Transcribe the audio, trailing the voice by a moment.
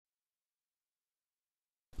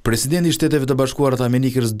Presidenti i Shteteve të Bashkuara të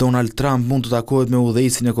Amerikës Donald Trump mund të takohet me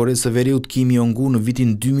udhëheqësin e Koresë së Veriut Kim Jong-un në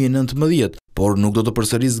vitin 2019, por nuk do të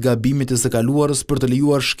përsërisë gabimet e së kaluarës për të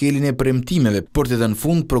lejuar shkeljen e premtimeve për të dhënë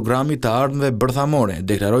fund programit të ardhmeve bërthamore,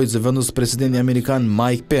 deklaroi zëvendës presidenti amerikan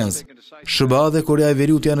Mike Pence. SBA dhe Korea e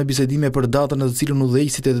Veriut janë në bisedime për datën në të cilën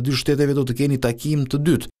udhëheqësit e të dy shteteve do të kenë takim të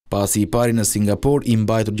dytë, pasi i pari në Singapur i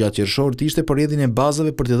mbajtur gjatë qershorit ishte përrjedhjen e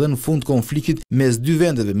bazave për të dhënë fund konfliktit mes dy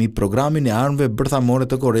vendeve mbi programin e armëve bërthamore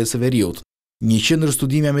të Koresë së Veriut. Një qendër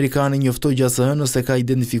studimi amerikane njoftoi gjatë së hënës se ka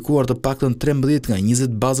identifikuar të paktën 13 nga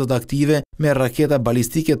 20 bazat aktive me raketa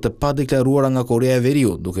balistike të padeklaruara nga Korea e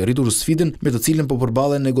Veriut, duke rritur sfidën me të cilën po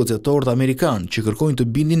përballen negociatorët amerikanë që kërkojnë të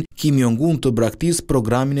bindin Kim Jong-un të braktisë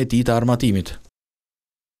programin e tij të armatimit.